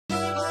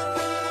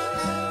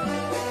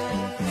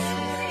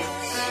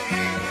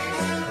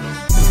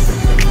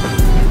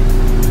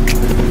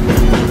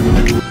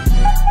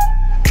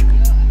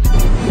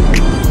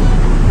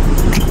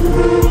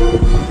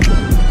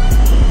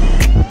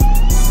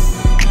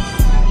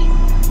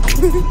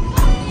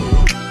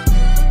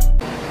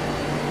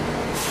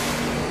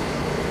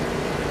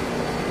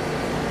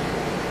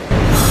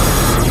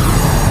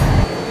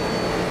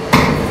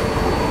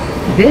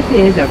This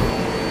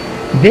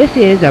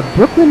is a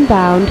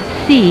Brooklyn-bound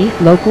C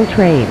local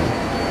train.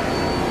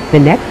 The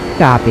next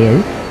stop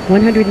is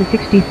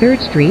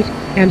 163rd Street,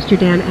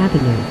 Amsterdam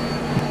Avenue.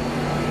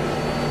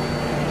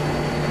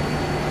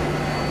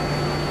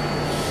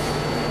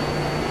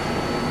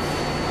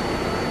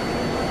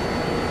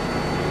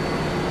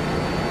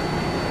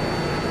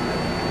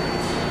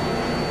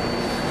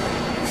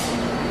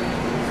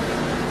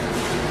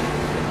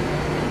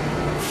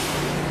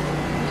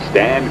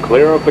 Stand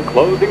clear of the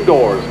closing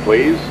doors,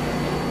 please.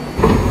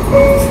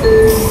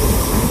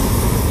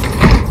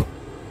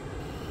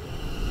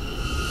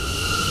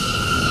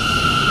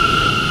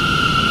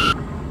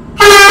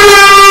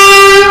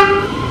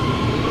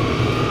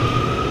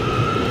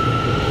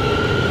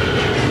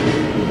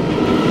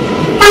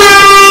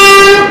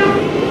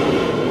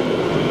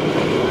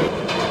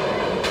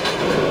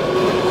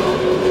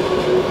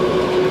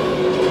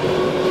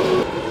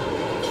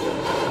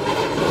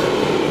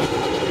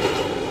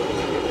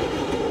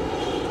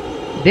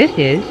 This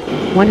is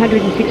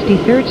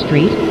 163rd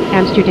Street,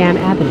 Amsterdam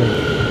Avenue.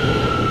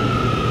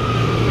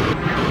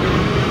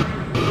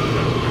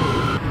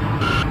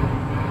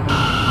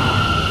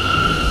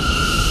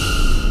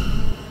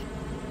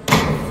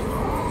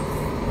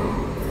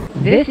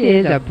 This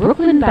is a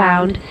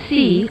Brooklyn-bound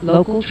C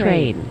local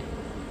train.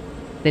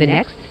 The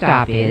next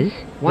stop is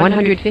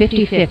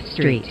 155th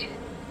Street.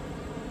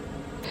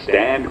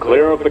 Stand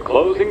clear of the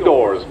closing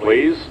doors,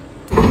 please.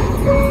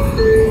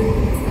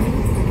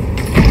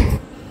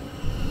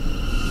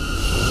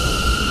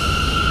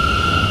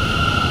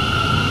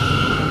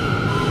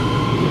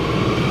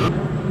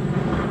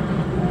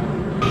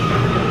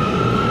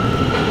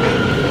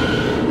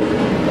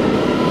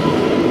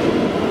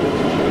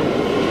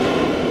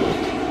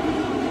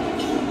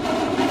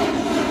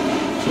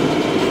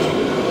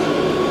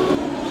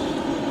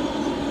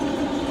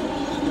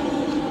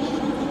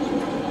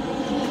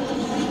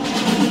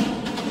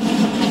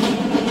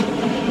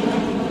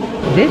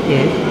 This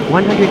is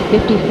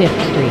 155th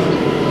Street.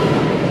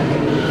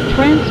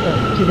 Transfer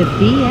to the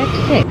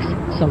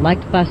BX6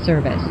 Select Bus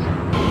Service.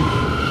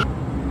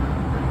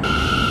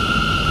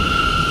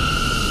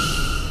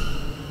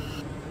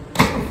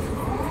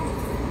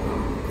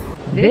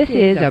 This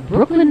is a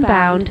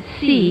Brooklyn-bound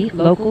C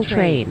local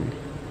train.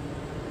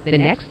 The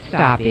next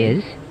stop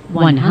is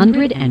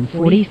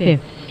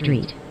 145th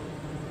Street.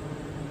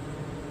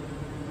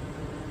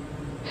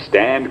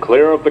 Stand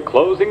clear of the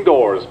closing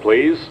doors,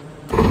 please.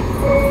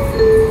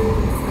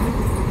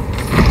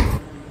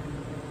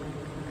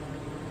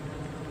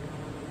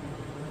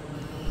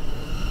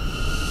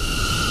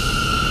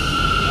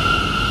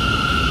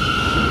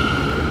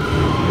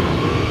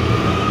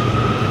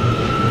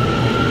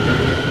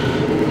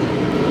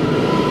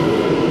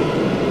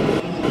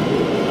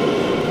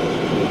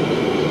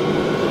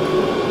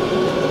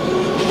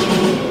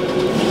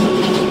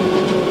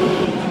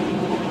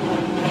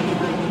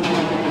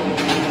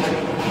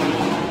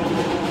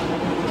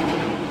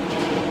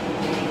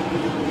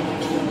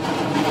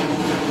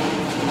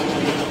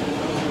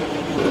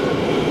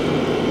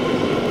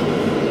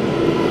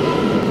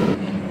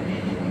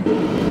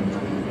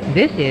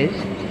 This is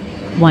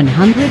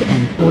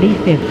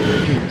 145th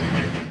Street.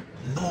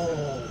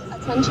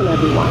 Attention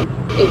everyone.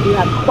 If you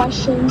have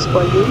questions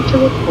or need to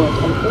report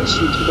an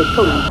issue to the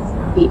police,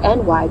 the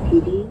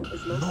NYPD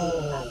is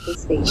located at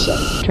this station.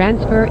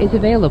 transfer is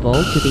available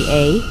to the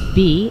A,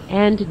 B,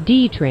 and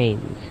D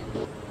trains.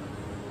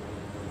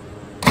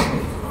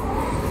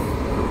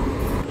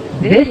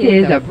 This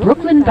is a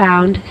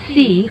Brooklyn-bound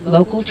C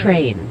local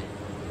train.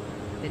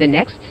 The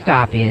next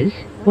stop is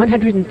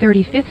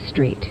 135th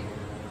Street.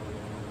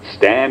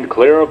 Stand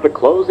clear of the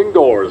closing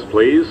doors,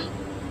 please.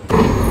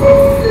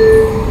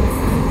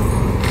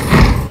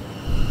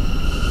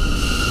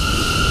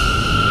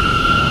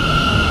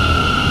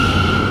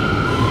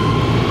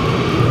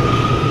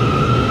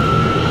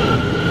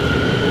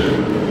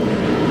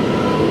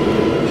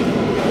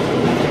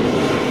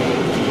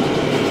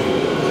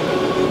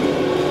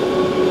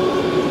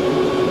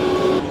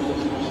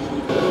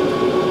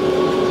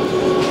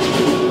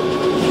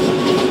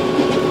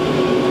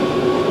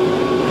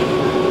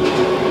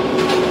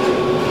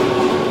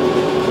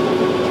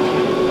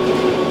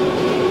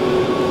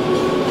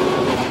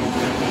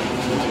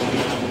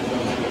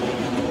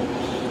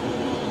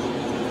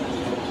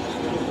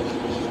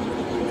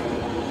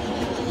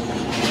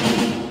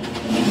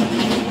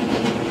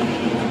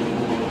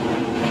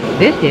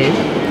 This is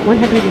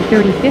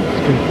 135th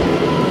Street.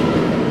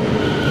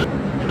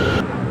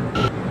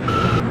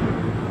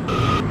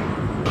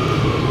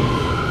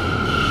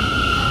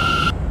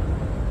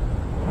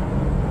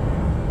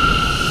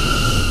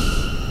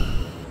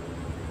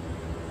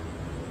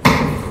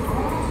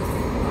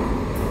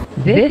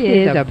 This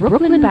is a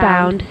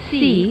Brooklyn-bound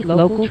C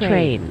local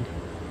train.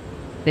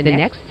 The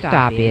next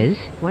stop is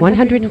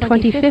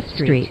 125th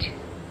Street.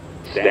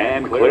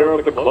 Stand clear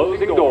of the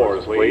closing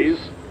doors, please.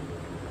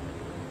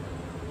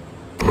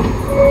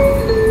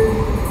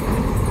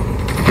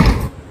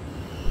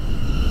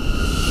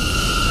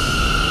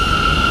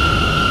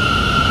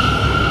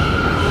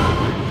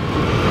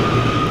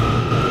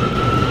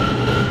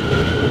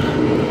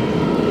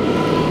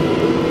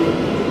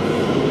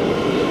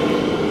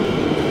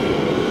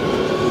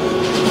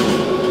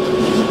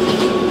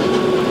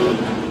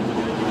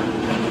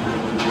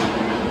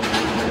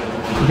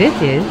 This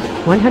is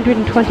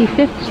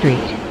 125th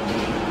Street.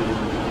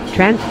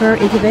 Transfer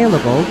is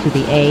available to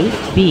the A,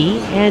 B,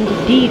 and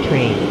D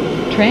train.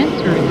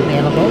 Transfer is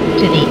available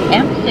to the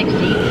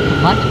M60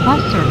 Select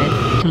Bus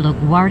Service to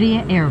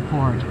LaGuardia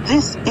Airport.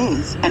 This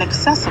is an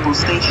accessible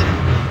station.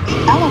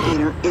 The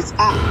elevator is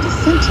at the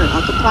center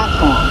of the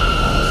platform.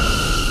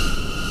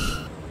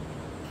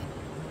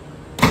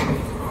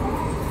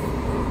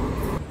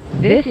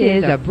 This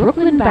is a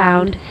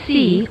Brooklyn-bound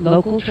C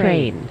local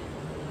train.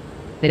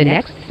 The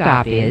next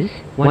stop is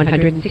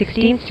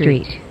 116th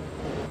Street.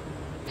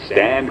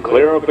 Stand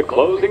clear of the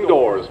closing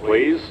doors,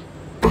 please.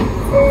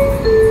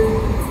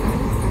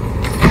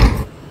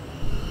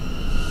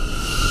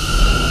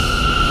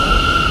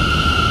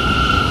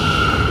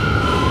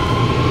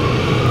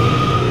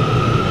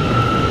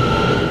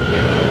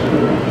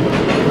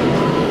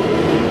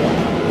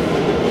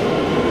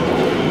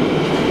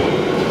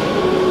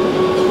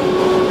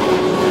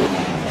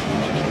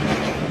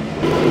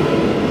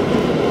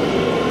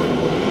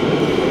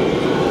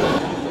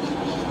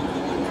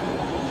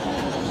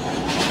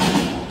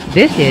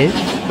 This is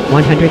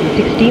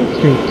 116th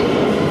Street.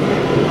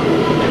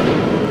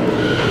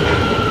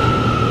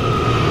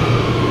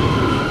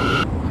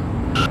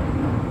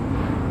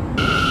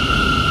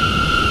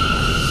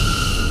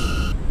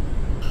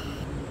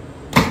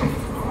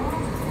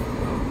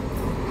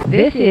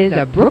 This is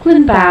a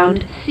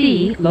Brooklyn-bound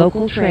C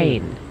local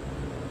train.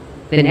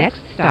 The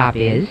next stop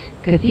is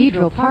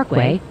Cathedral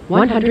Parkway,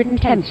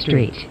 110th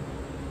Street.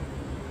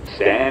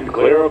 Stand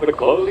clear of the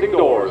closing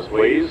doors,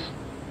 please.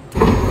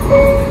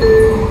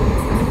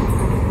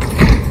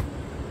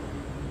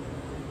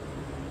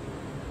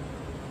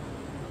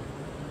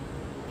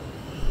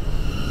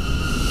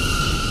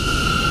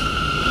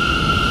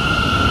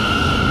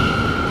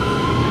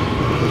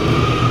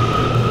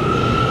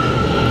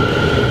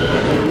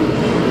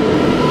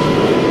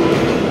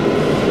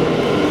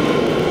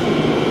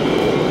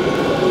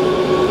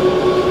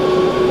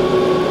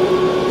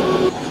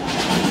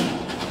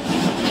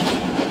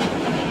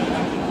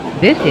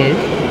 This is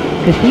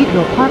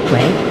Cathedral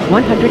Parkway,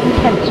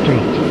 110th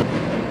Street.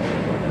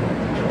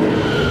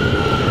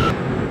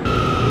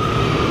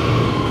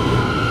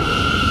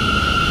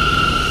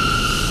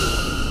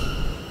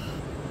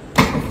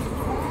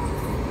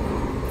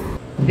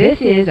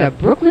 This is a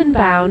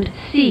Brooklyn-bound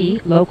C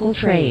local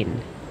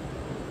train.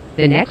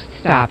 The next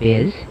stop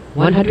is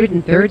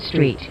 103rd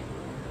Street.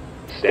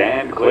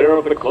 Stand clear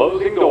of the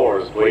closing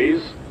doors,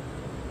 please.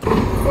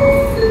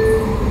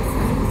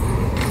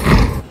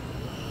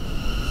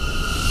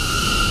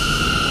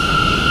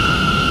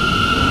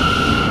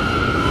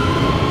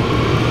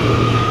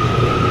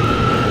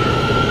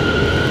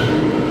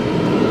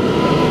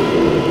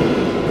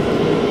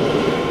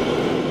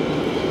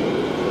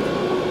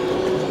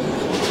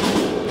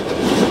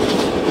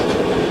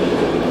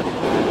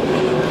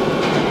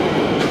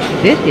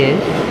 This is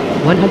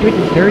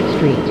 103rd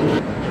Street.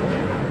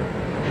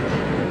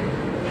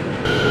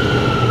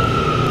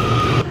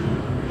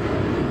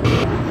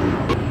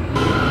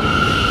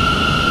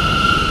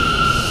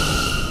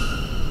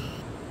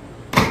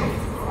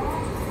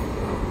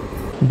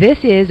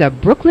 This is a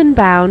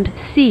Brooklyn-bound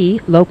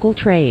C local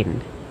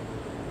train.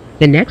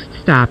 The next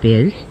stop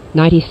is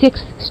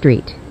 96th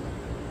Street.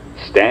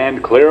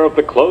 Stand clear of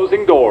the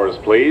closing doors,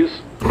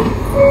 please.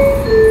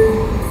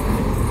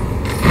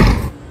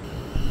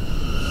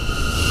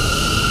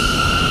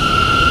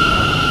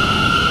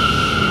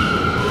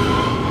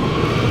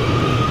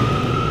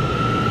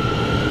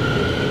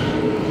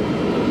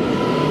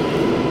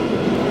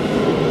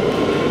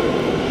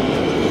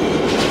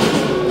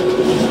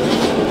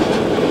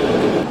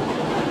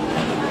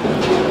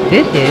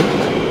 This is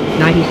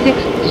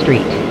 96th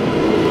Street.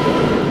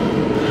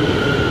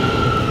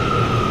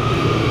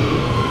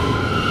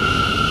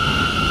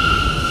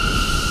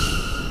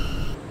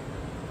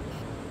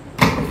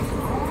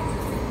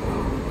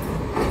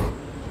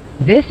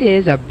 This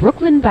is a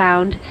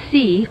Brooklyn-bound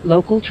C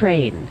local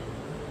train.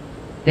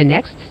 The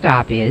next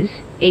stop is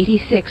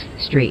 86th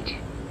Street.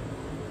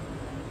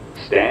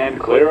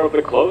 Stand clear of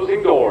the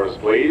closing doors,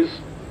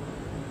 please.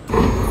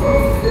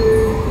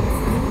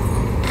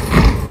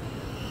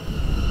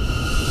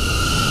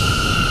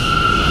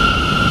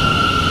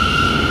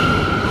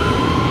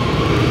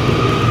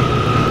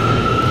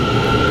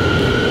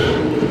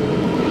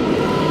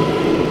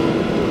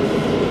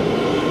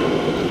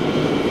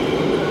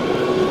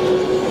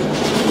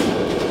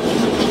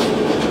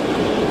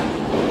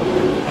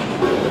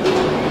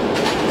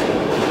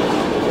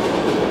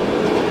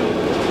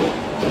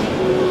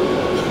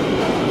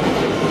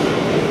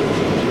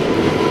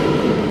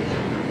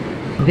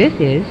 This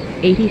is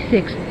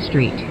 86th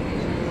Street.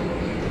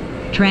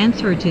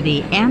 Transfer to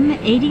the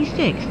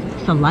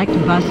M86 Select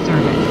Bus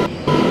Service.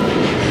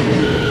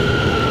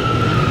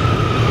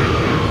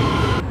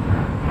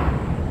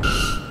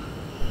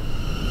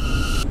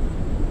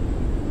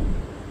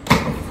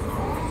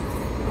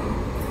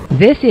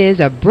 This is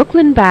a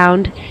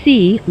Brooklyn-bound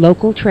C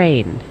local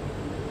train.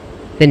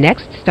 The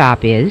next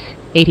stop is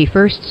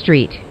 81st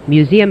Street,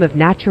 Museum of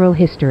Natural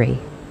History.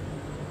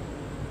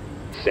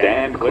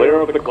 Stand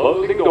clear of the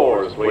closing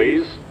doors,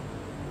 please.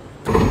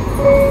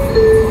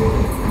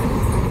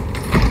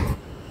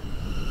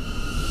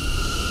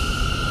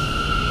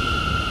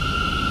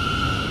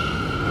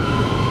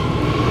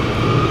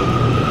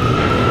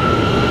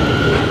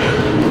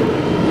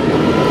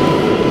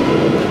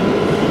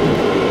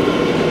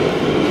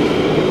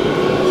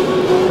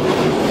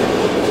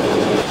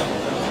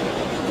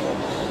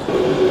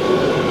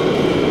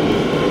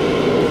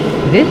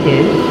 This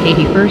is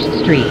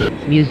 81st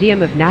Street,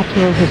 Museum of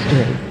Natural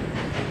History.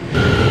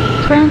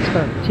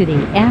 Transfer to the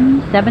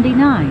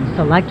M79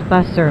 Select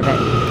Bus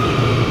Service.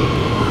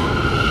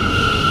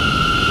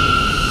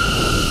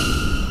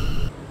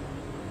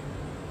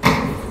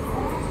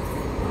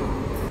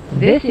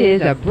 This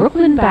is a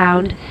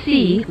Brooklyn-bound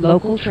C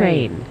local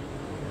train.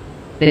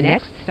 The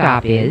next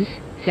stop is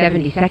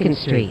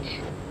 72nd Street.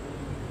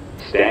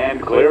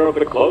 Stand clear of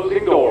the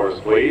closing doors,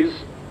 please.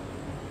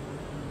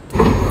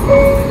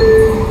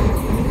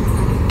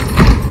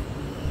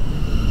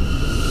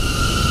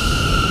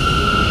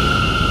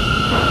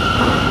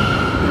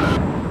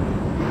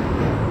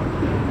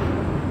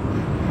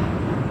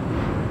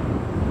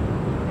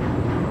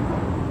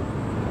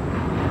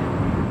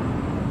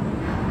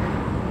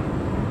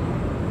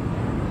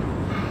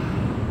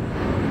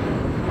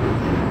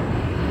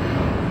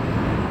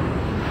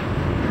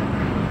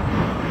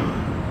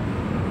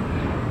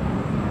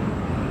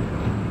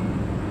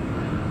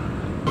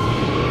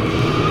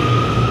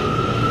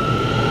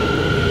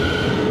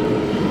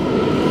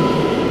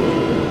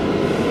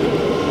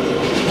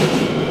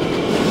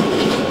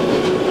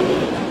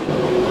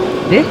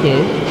 This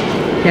is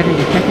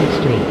 72nd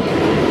Street.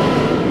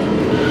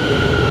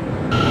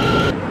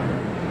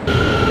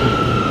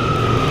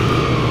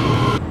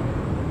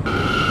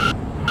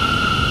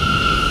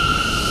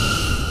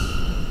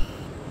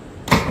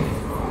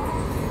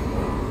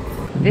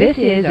 This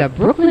is a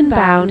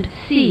Brooklyn-bound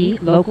C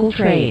local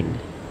train.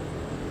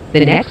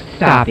 The next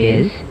stop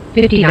is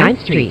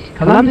 59th Street,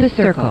 Columbus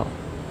Circle.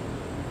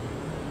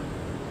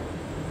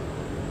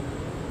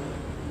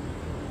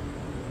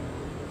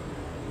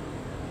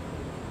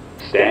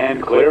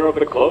 Stand clear of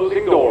the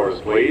closing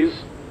doors, please.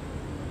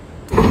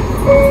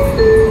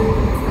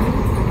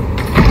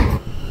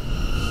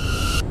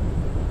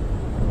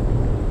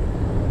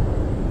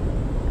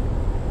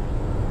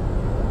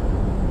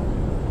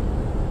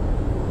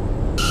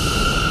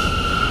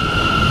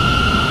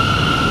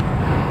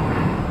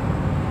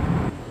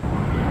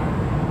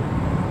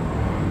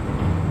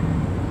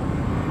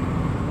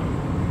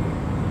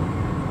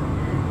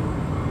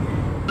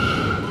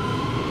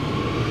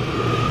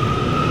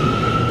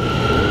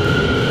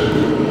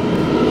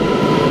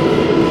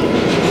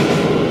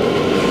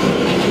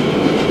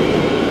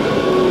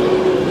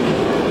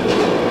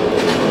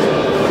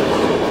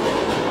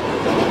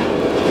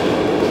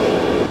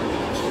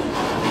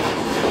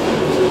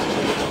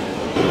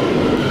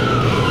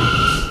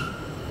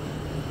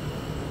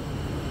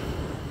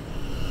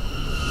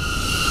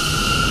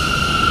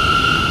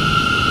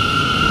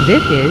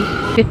 This is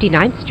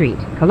 59th Street,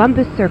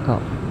 Columbus Circle.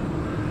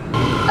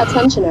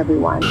 Attention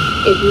everyone.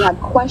 If you have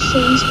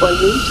questions or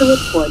need to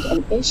report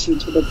an issue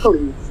to the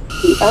police,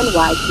 the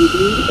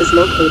NYPD is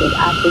located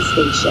at this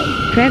station.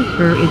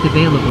 Transfer is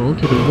available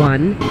to the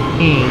 1A,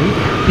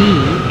 B,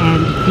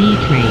 and D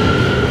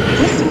trains.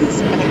 This is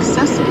an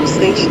accessible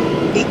station.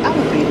 The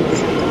elevator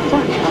is at the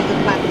front of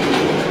the platform.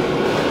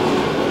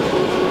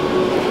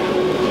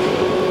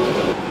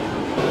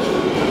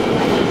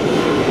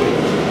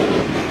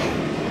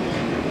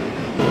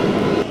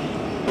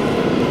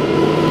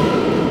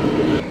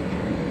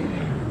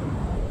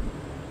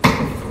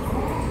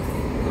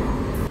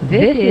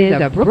 This is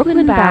a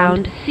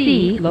Brooklyn-bound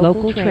C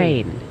local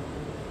train.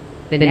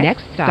 The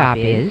next stop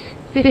is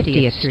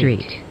 50th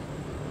Street.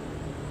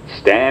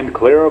 Stand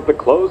clear of the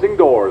closing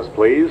doors,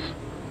 please.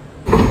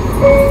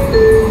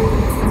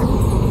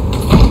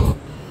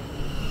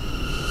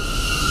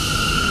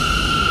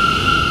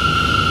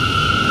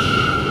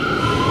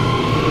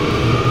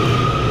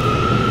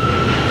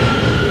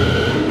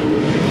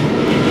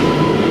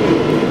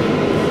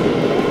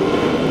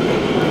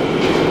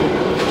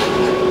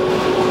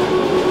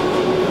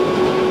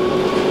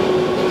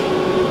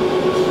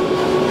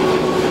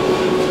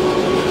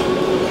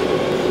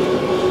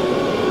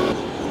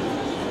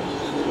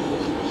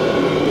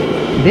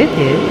 This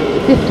is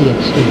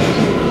 50th Street.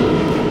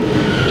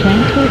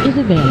 Transfer is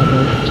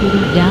available to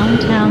the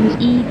Downtown's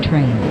E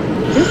train.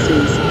 This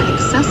is an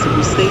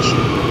accessible station.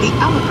 The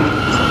elevator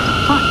is at the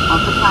front of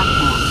the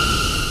platform.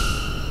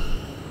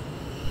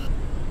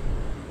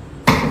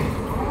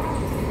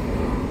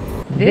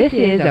 This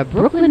is a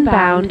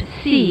Brooklyn-bound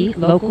C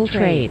local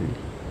train.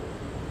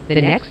 The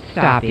next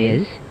stop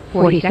is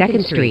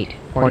 42nd Street,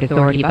 Port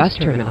Authority Bus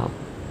Terminal.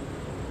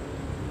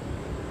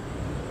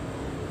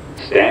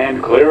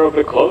 Stand clear of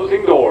the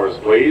closing doors,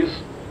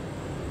 please.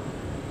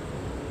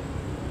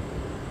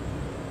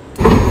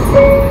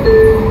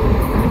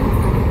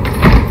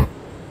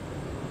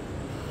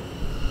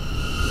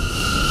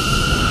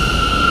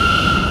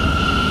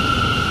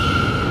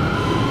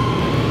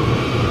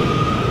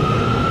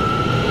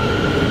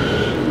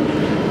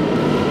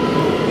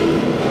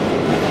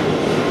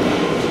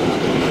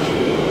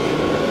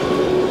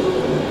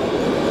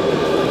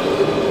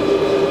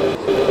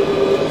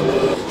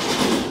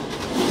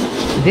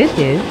 This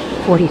is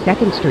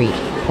 42nd Street,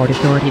 Port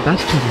Authority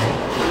Bus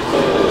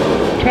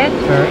Terminal.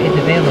 Transfer is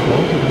available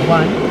to the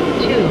 1,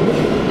 2,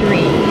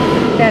 3,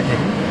 7,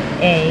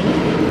 A,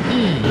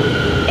 E,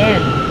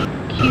 N,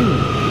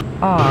 Q,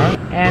 R,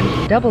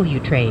 and W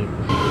trains.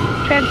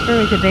 Transfer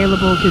is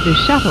available to the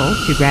shuttle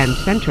to Grand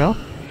Central.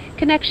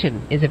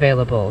 Connection is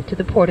available to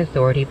the Port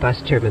Authority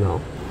Bus Terminal.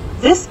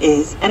 This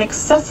is an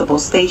accessible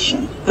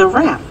station. The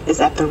ramp is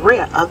at the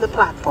rear of the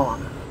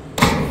platform.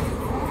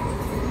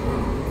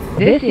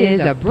 This is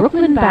a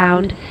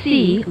Brooklyn-bound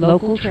C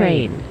local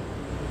train.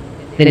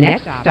 The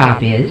next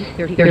stop is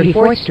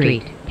 34th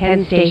Street,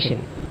 Penn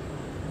Station.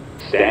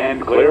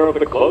 Stand clear of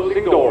the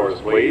closing doors,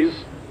 please.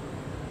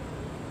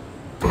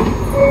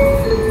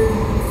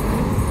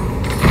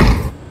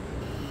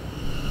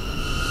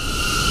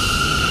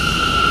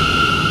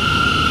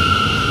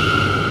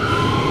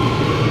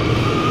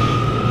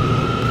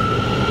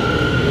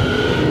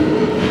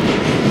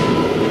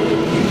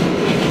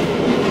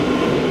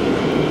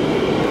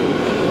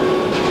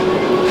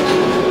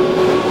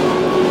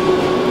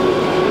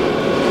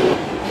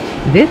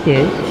 This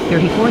is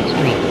 34th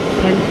Street,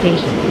 Penn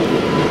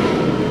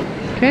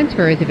Station.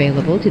 Transfer is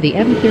available to the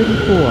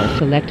M34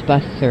 Select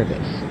Bus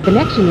Service.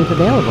 Connection is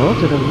available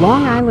to the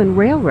Long Island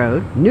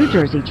Railroad, New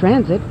Jersey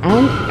Transit,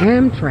 and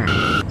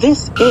Amtrak.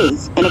 This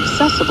is an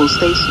accessible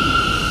station.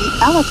 The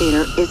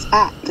elevator is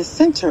at the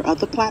center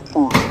of the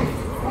platform.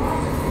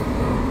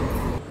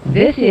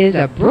 This is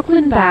a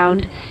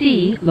Brooklyn-bound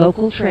C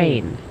local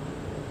train.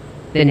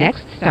 The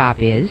next stop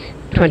is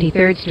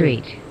 23rd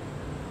Street.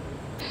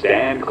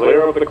 Stand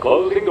clear of the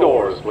closing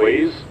doors,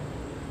 please.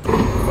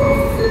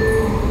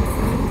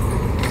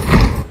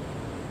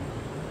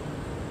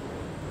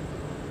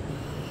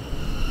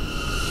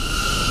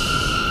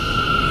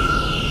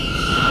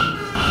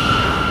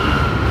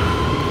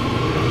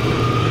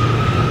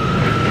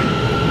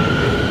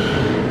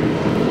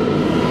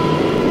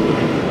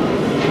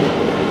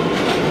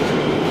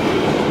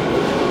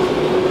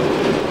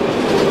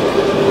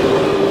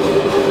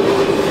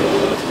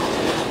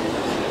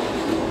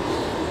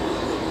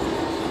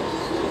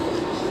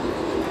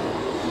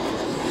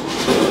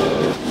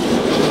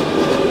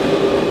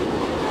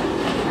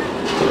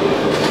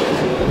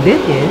 This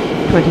is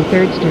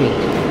 23rd Street.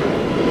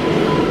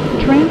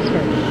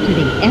 Transfer to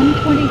the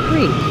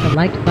M23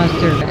 Select Bus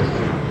Service.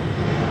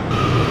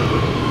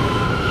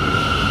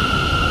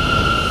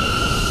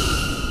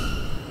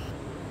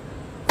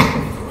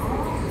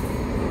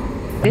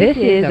 This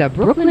is a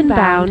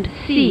Brooklyn-bound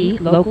C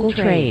local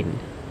train.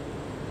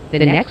 The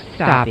next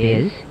stop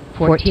is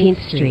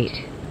 14th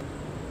Street.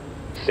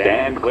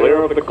 Stand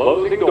clear of the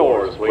closing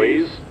doors,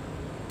 please.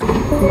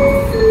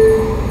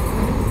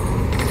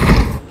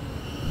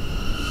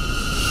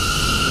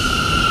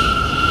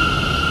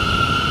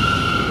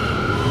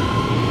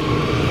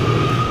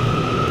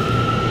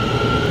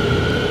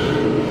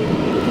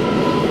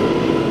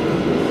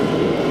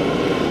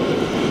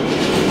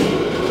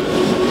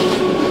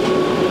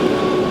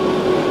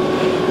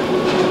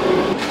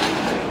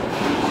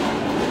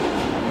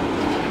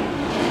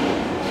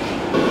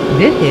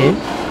 This is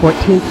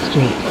 14th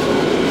Street.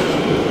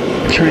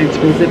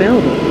 Transfer is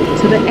available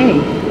to the A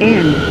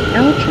and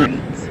L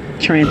trains.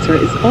 Transfer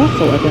is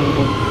also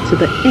available to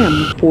the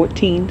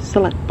M14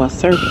 Select Bus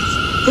Service.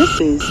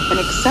 This is an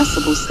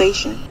accessible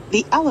station.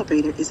 The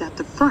elevator is at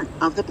the front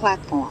of the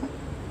platform.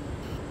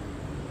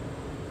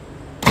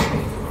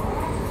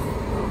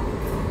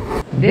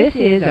 This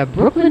is a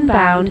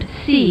Brooklyn-bound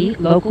C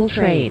local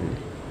train.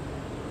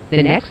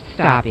 The next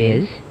stop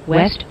is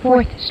West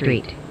 4th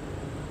Street.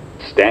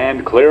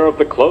 Stand clear of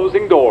the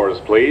closing doors,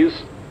 please.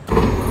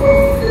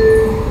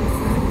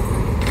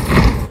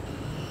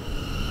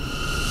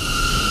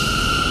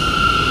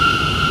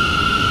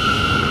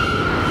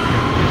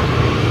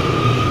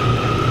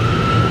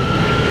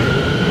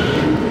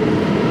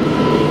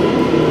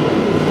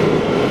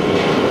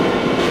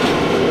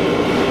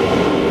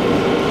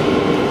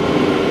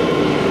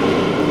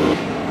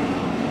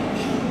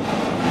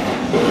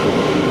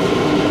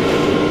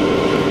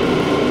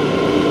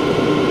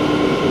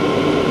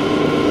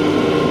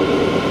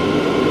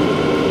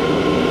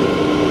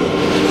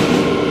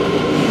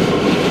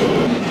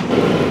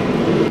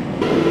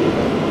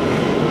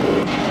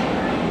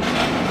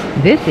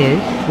 This is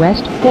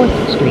West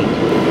 4th Street.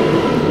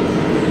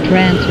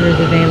 Transfer is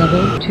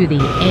available to the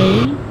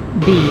A,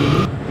 B,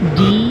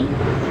 D,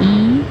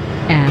 E,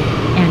 F,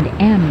 and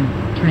M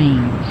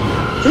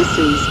trains. This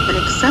is an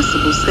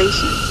accessible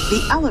station.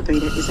 The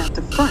elevator is at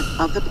the front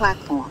of the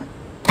platform.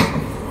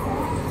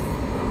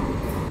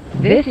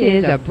 This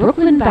is a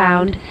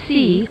Brooklyn-bound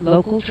C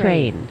local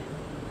train.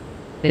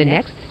 The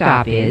next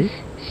stop is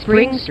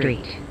Spring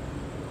Street.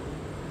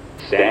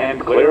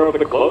 Stand clear of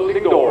the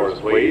closing doors,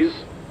 please.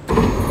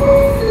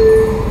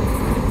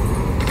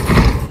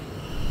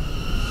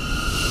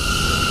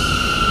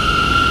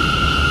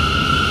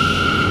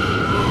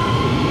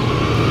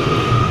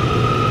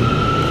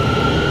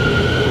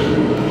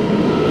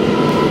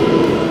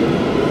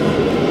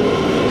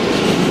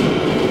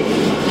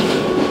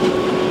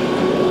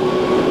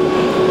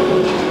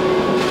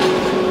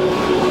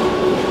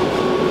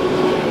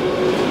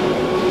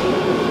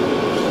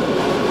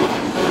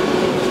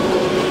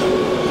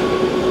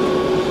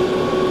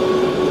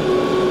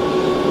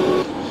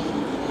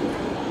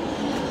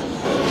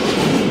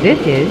 This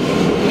is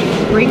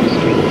Spring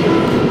Street.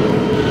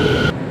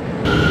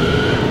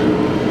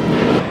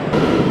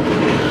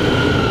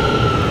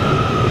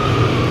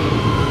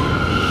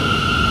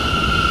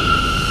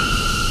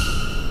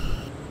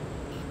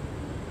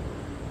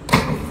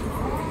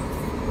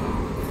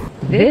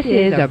 This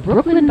is a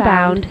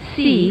Brooklyn-bound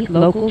C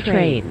local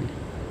train.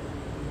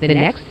 The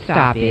next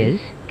stop is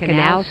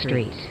Canal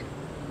Street.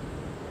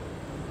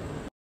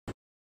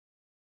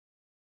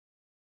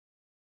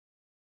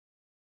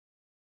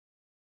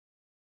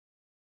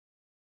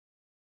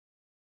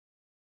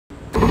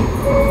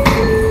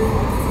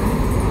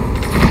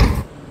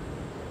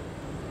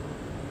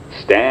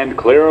 Stand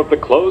clear of the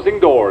closing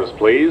doors,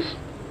 please.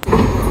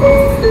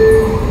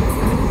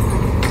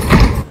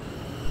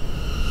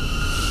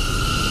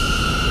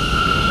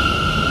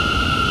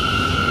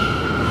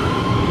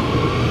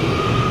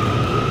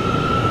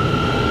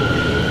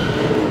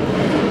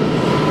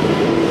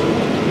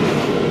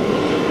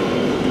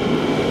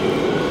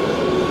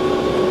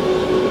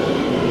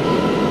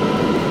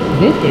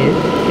 This is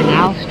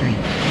Canal Street.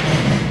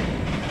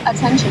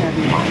 Attention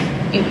everyone.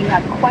 If you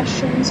have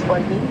questions or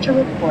need to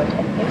report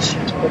an issue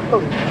to the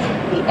police,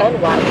 the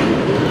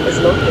NYPD is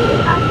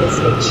located at this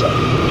station.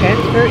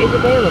 Transfer is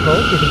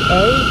available to the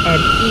A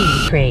and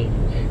E trains.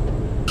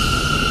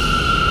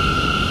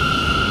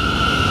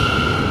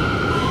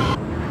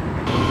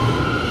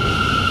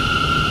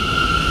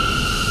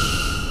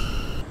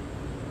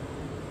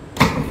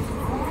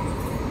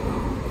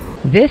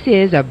 This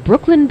is a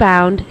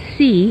Brooklyn-bound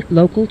C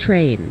local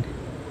train.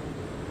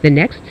 The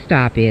next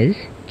stop is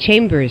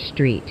Chambers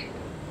Street.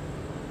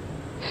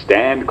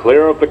 Stand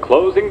clear of the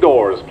closing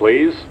doors,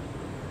 please.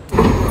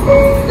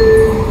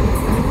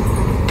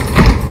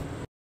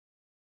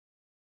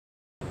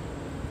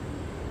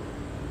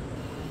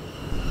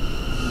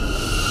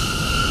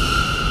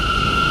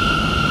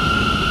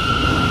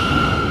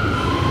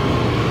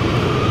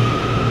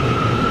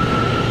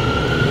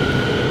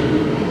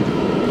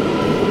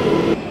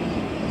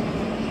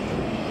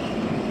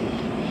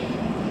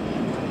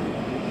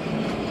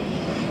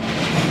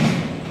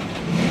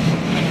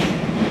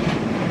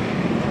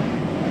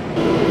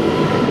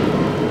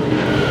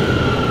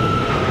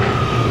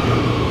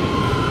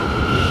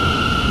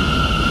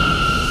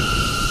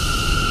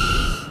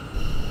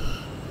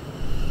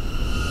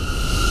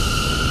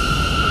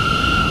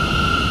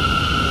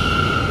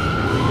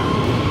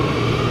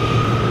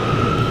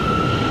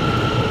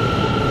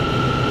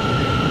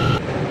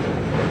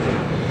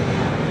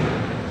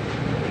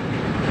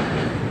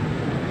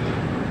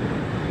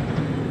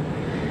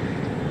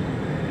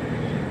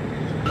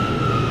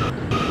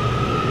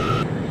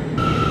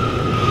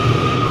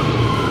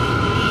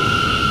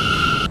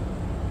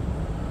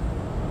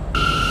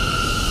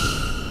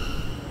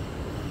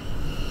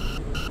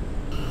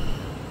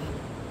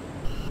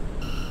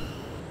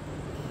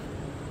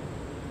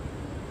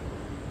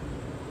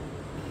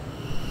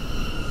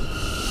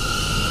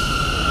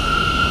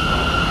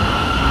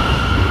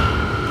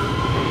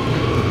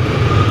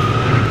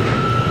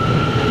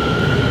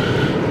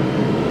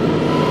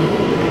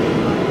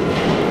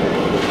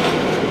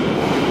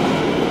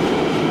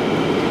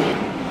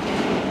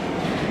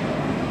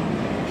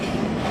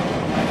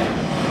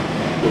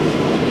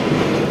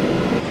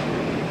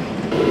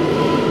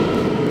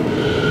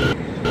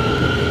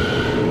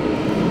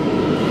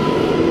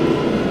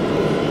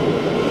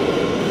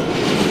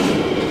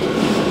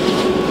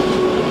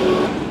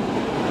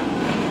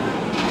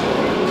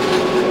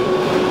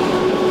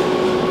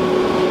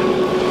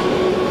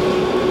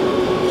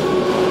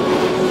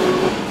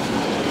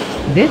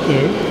 This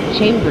is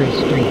Chambers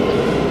Street.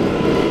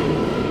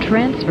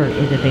 Transfer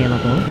is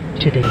available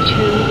to the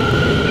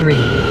 2, 3,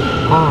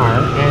 R,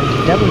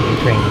 and W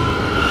trains.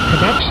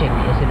 Connection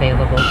is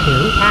available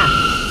to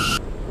Pass.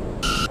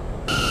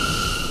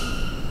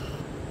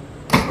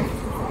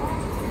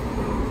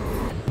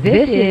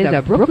 This is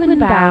a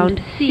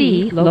Brooklyn-bound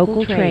C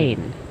local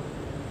train.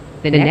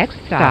 The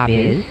next stop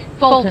is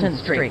Fulton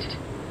Street.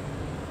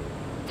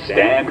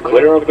 Stand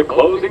clear of the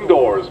closing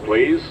doors,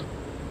 please.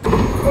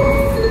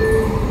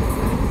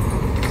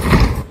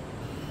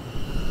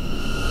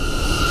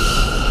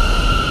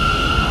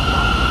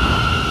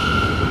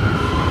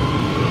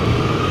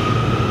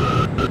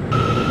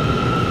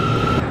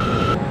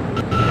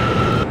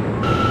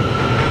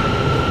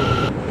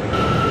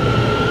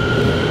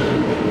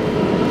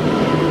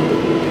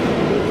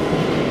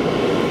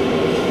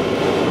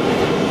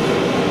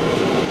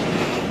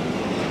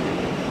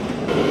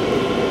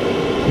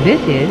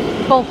 This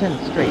is Fulton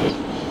Street.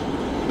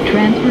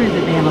 Transfer is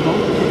available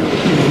to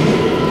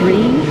 2, 3,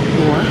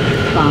 4,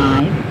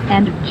 5,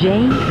 and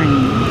J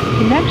trains.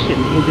 Connection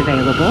is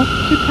available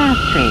to Pass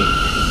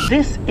trains.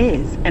 This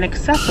is an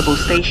accessible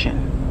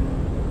station.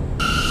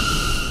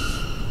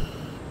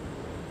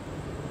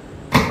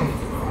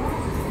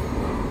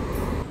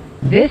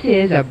 This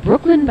is a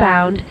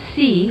Brooklyn-bound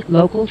C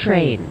local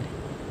train.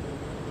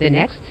 The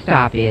next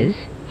stop is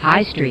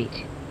High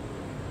Street.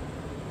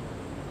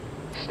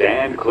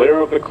 Stand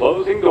clear of the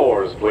closing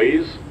doors,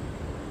 please.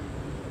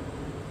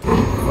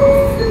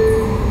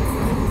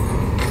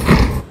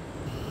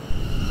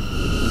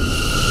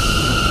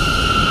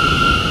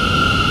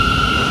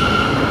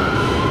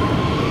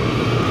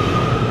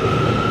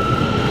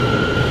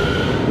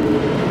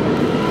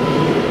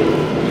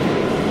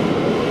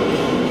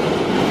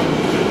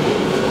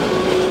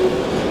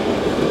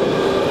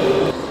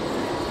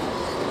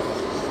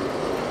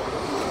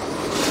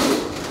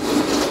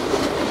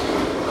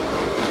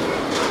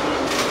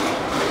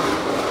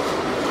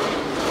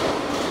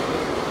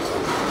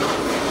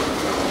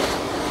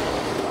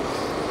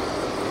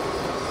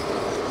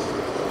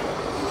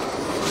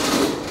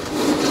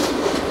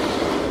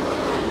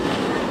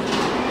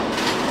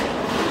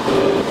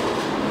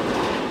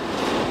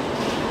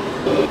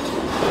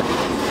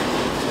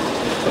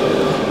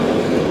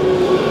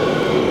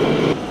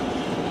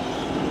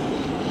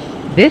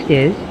 This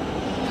is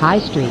High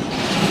Street.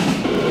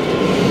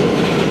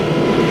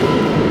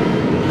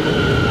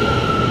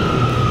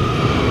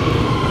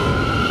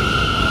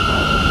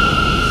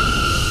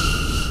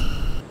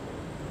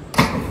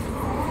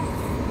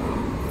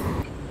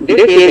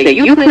 This is a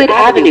Euclid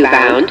Avenue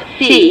bound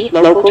C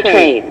local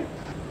train.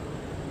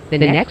 The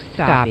next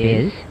stop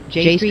is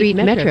J Street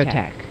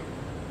Metrotech.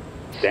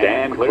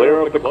 Stand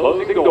clear of the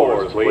closing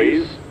doors,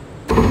 please.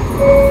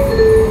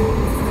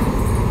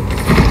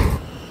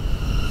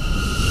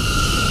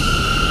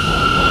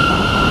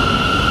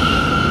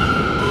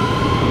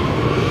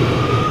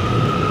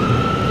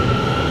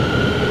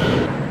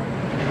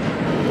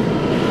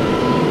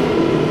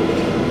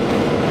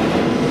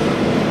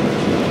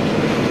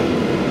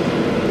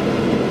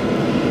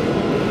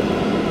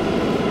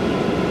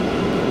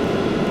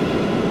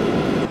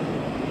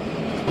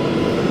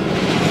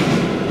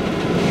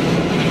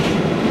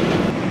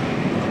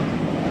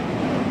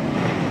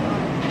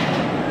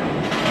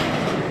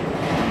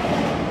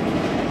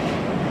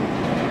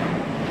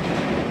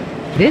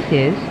 This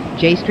is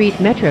J Street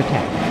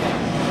Metrotech.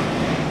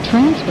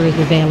 Transfer is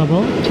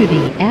available to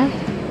the F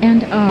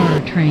and R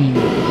trains.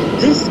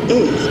 This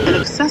is an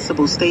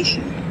accessible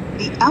station.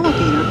 The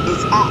elevator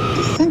is at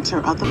the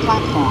center of the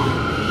platform.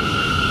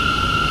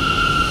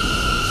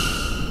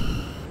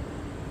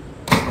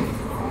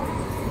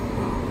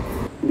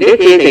 This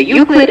is a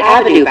Euclid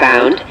Avenue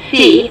bound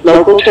C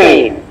local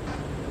train.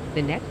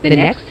 The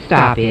next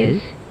stop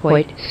is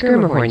Hoyt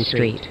Skirmahorn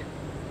Street.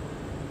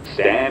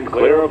 Stand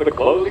clear of the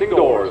closing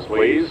doors,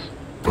 please.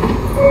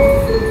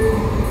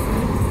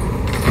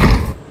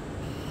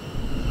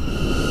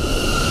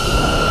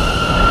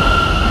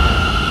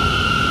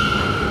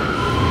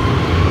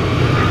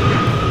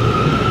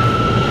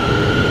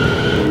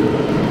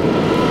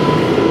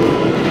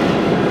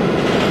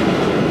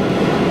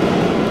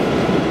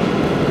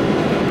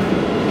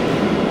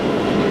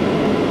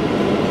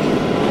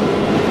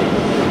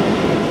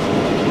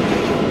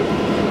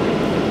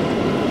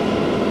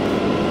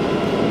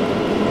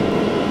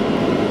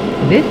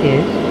 This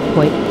is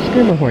Hoyt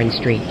Skirmahorn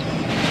Street.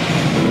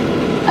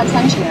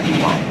 Attention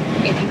everyone.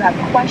 If you have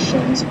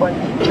questions or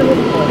need to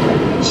report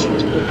an issue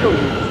to the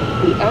police,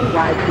 the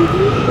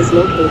NYPD is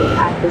located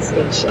at this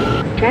station.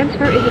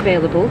 Transfer is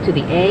available to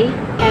the A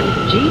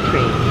and G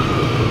trains.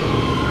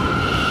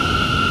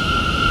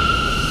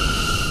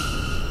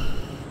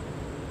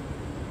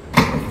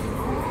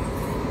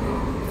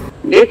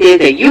 This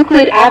is a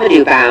Euclid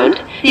Avenue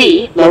bound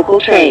C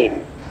local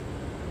train.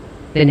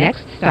 The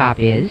next stop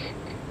is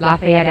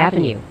Lafayette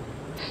Avenue.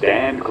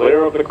 Stand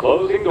clear of the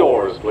closing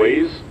doors,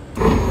 please.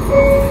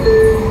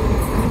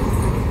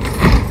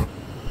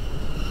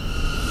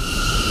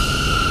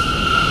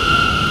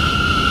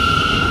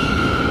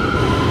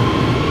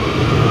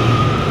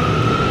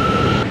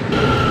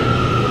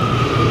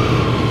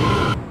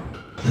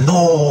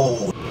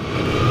 No!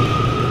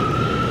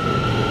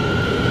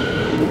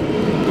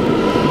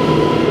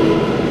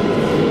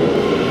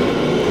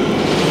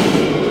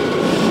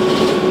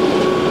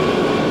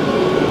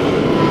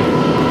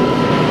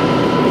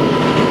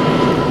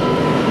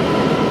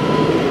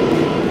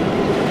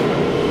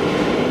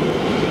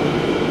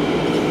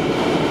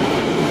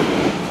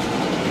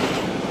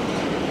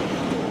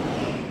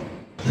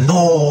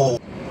 No!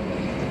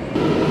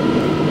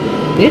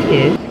 This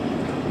is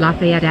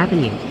Lafayette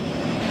Avenue.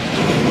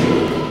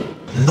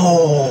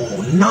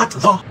 No, not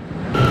the...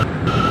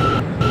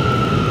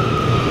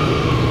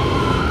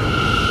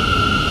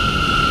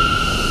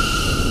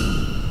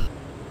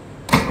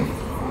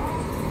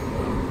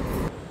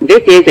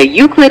 This is a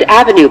Euclid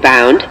Avenue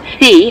bound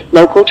C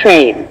local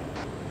train.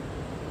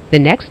 The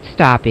next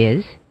stop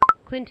is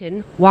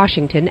Clinton,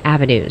 Washington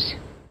Avenues.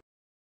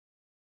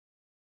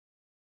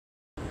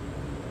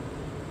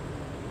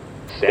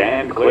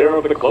 Stand clear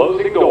of the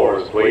closing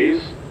doors,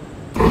 please.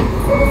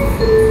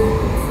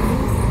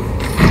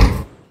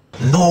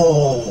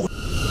 No!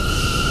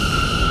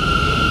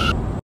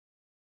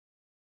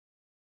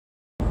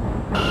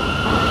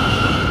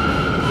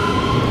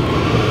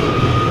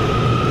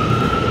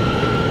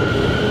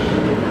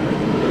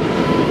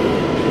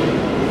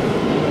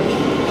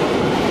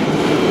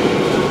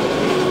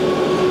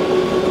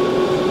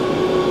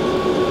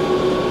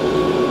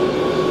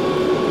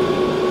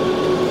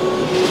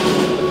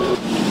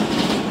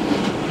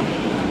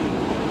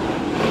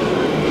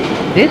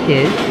 This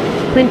is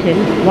Clinton,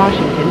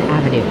 Washington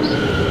Avenues.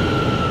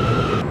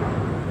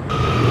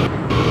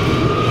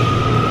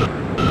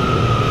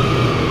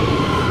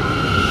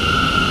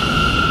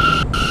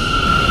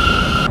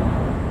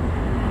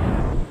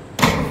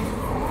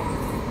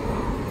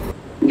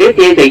 This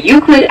is a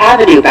Euclid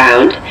Avenue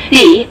bound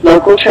C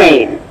local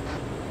train.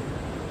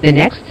 The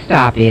next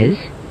stop is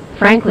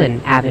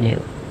Franklin Avenue.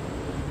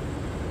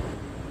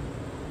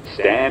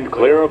 Stand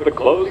clear of the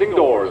closing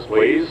doors,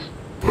 please.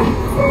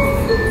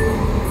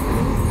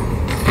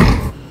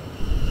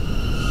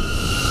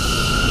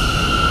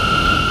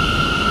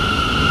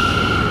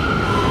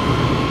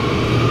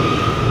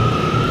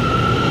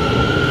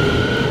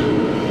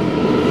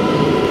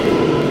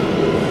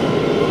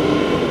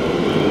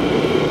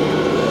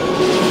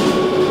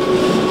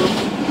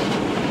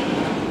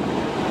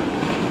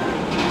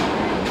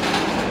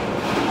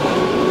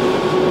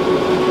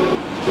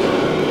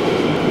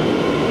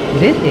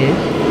 This is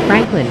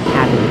Franklin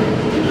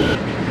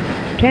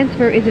Avenue.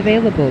 Transfer is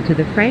available to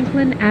the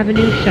Franklin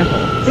Avenue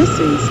Shuttle. This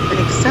is an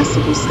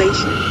accessible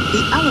station.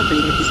 The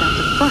elevator is at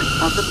the front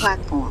of the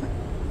platform.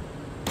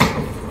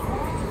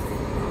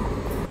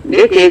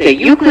 This is a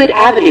Euclid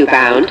Avenue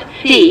bound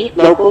C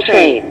local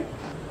train.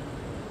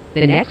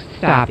 The next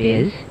stop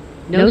is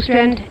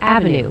Nostrand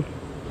Avenue.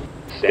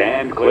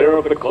 Stand clear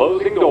of the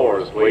closing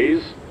doors,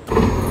 please.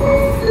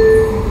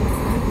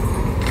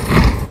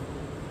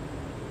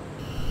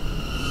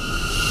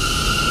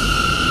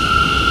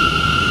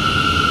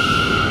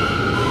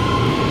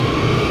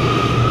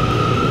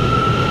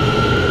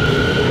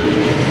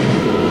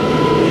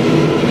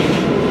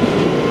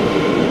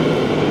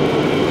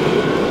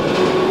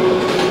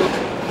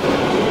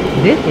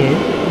 This is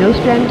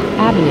Nostrand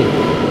Avenue.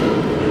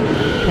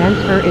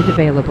 Transfer is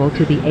available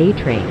to the A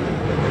train.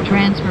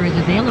 Transfer is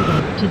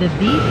available to the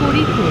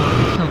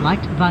B44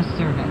 Select Bus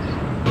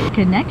Service.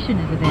 Connection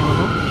is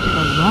available to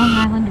the Long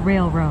Island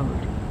Railroad.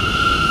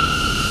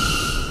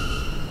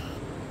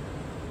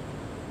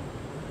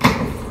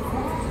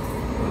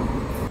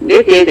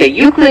 This is a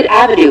Euclid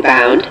Avenue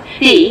bound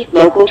C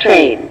local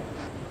train.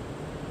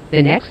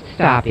 The next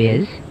stop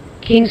is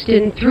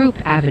Kingston Throop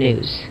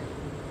Avenues.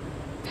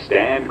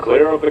 Stand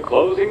clear of the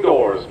closing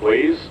doors,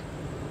 please.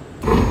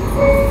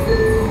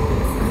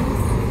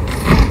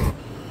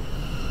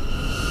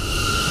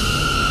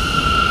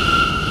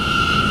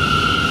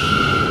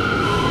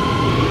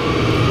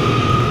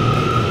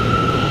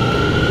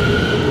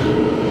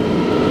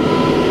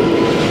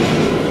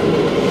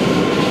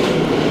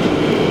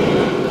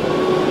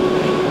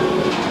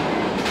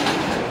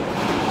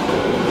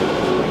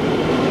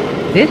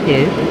 This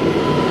is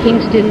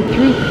Kingston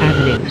Throop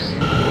Avenues.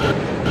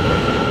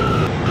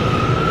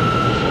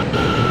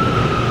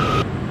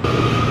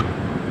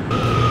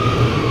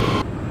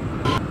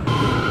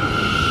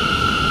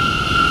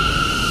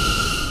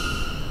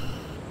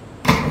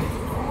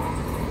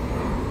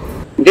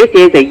 This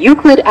is a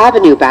Euclid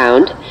Avenue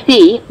bound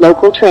C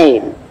local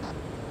train.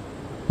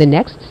 The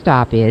next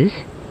stop is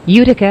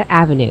Utica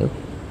Avenue.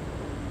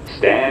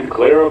 Stand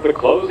clear of the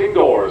closing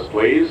doors,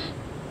 please.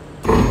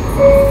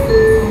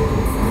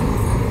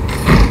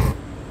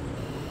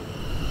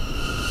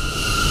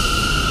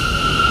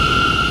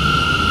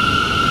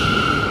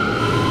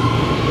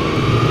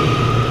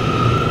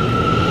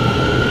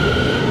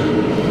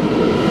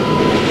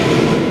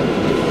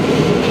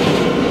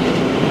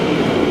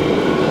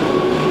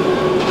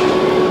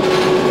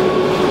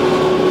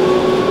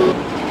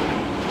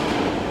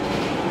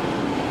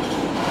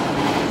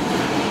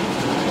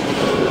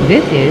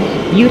 This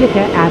is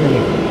Utica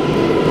Avenue.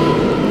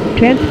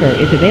 Transfer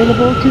is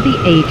available to the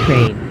A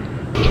train.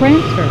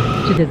 Transfer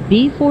to the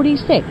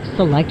B46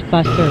 Select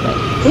Bus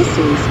Service. This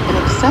is an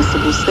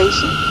accessible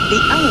station.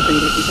 The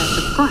elevator is at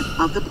the front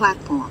of the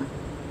platform.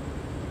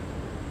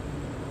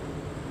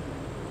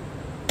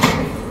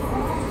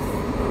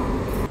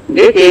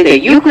 This is a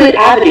Euclid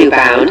Avenue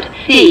bound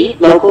C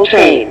local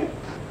train.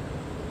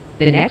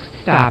 The next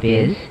stop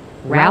is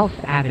Ralph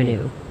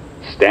Avenue.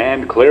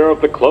 Stand clear of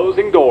the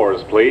closing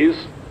doors,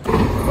 please.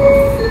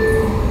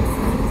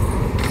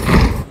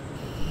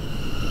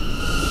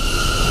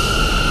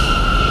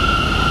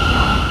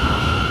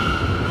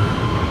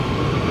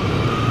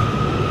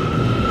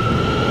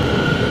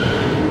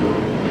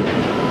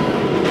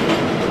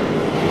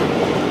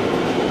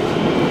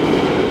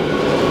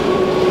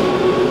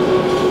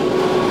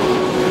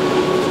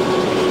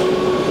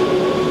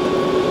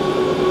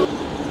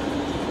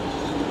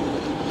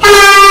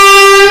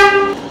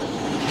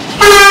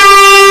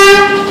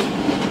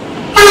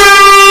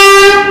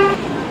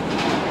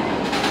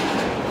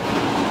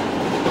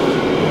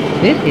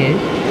 This is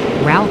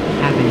Ralph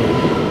Avenue.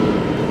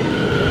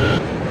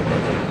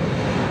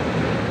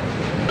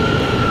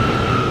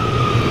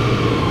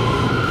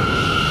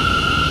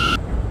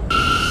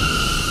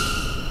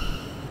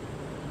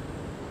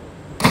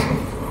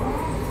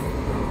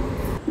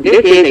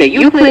 This is a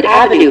Euclid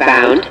Avenue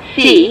bound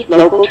C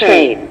local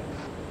train.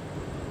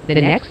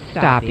 The next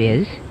stop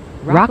is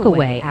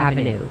Rockaway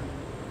Avenue.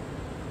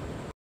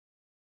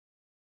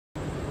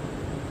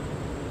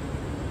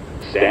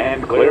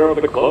 Stand clear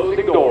of the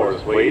closing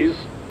doors, please.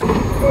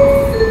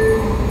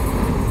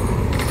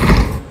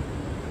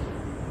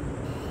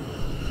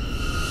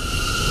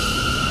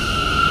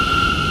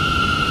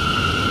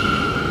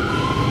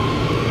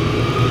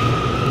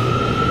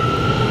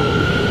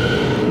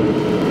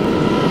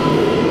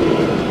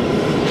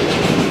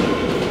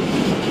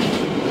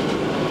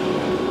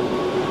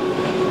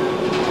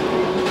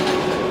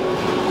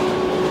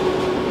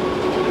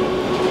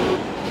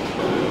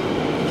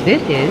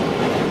 This is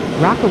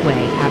Rockaway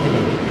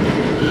Avenue.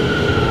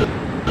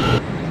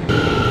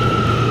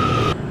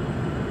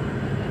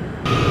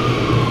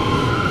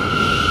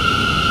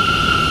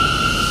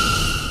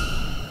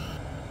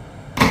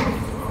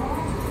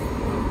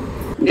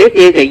 This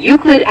is a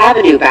Euclid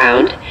Avenue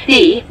bound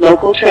C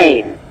local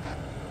train.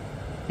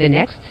 The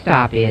next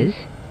stop is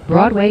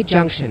Broadway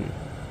Junction.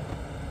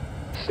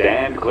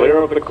 Stand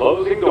clear of the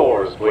closing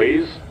doors,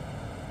 please.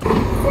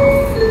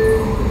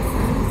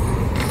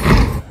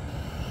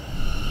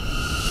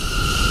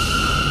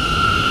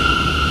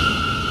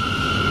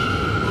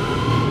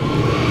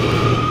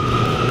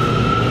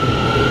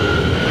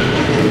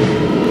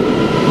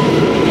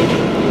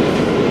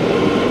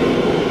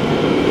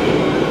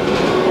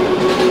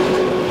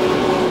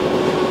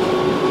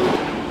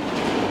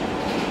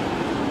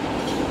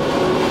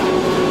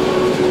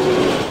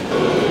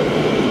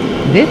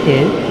 This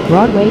is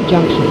Broadway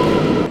Junction.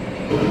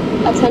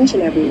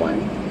 Attention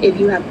everyone. If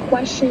you have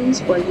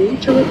questions or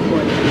need to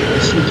report an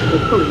issue to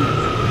the police,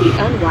 the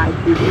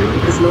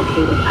NYPD is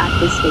located at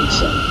this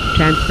station.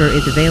 Transfer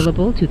is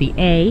available to the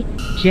A,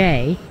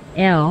 J,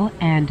 L,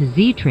 and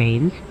Z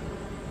trains.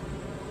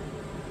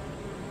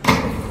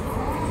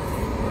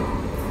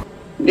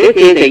 This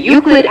is a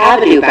Euclid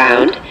Avenue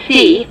bound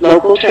C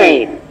local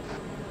train.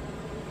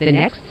 The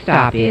next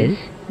stop is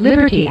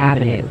Liberty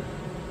Avenue.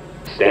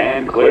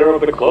 Stand clear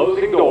of the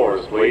closing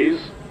doors,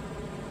 please.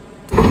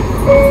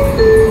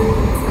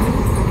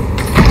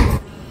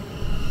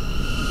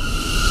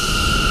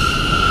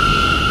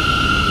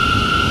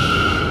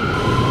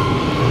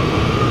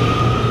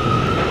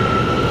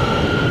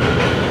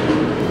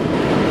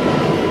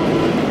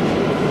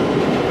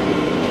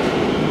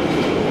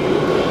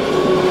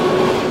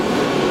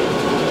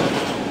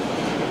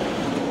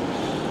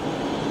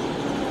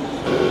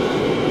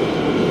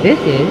 This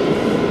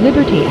is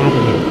Liberty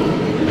Avenue.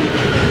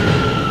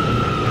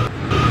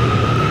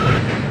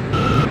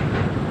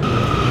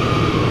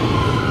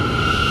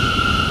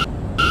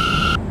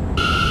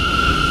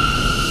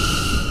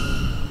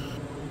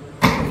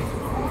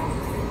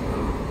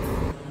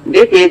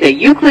 This is a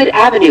Euclid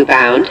Avenue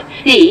bound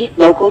C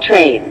local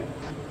train.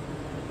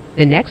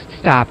 The next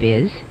stop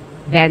is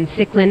Van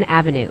Siclen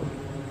Avenue.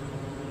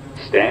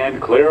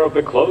 Stand clear of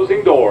the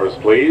closing doors,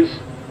 please.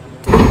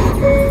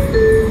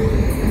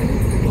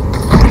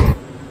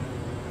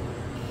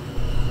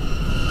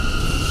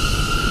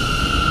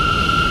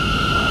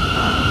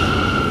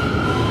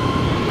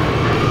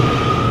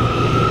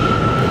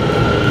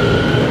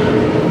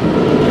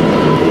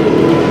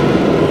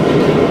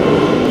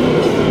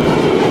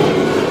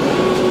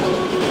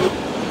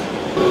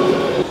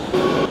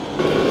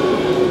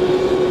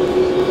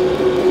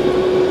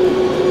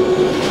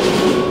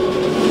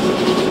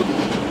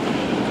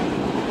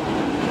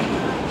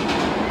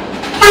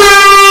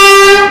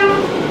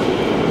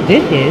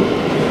 This is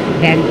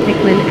Van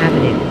Siclen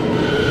Avenue.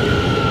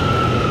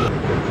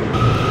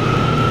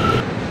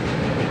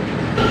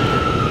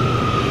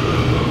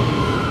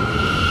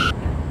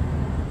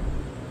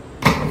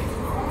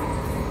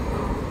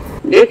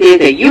 This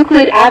is a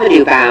Euclid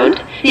Avenue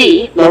bound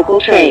C local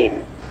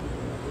train.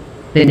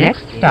 The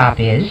next stop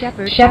is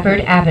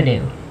Shepherd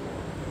Avenue.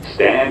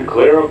 Stand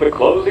clear of the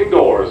closing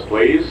doors,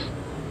 please.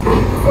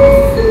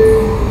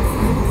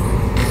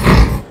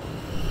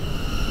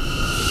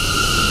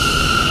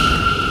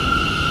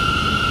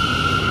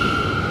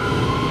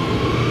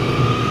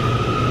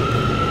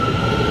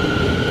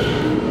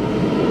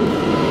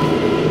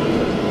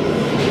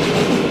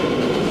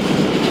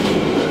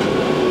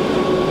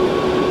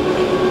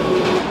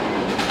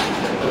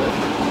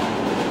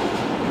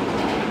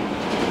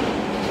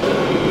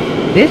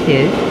 This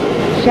is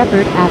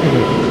Shepherd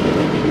Avenue.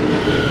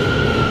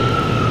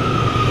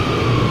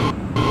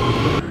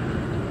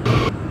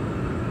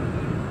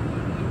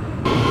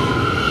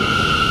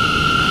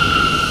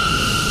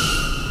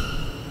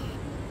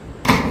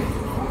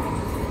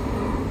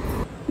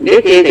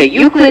 This is a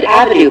Euclid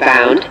Avenue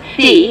bound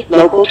C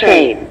local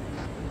train.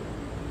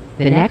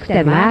 The next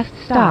and last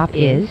stop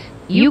is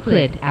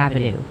Euclid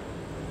Avenue.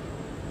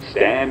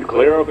 Stand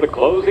clear of the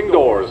closing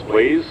doors,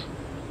 please.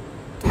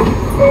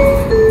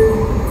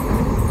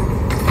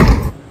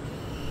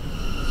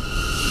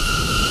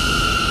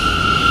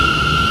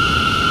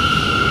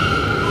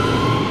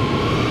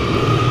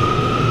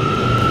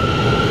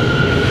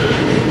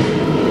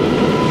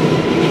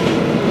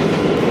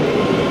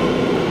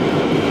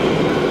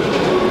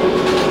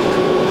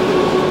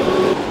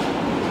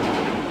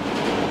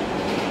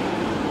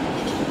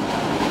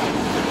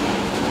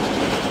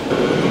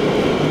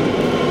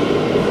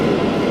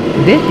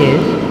 This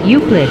is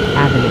Euclid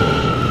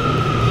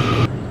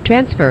Avenue.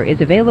 Transfer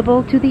is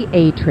available to the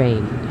A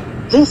train.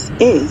 This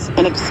is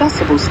an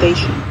accessible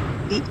station.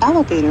 The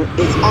elevator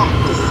is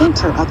at the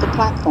center of the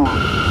platform.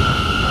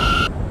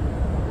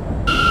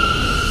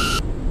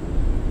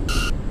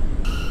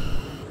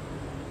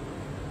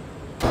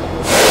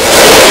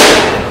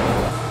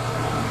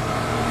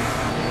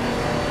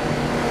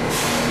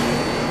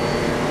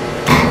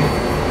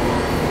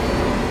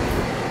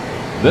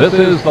 This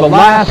is the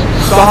last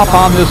stop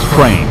on this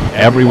train.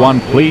 Everyone,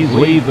 please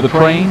leave the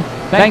train.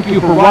 Thank you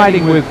for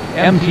riding with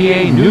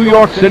MTA New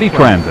York City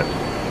Transit.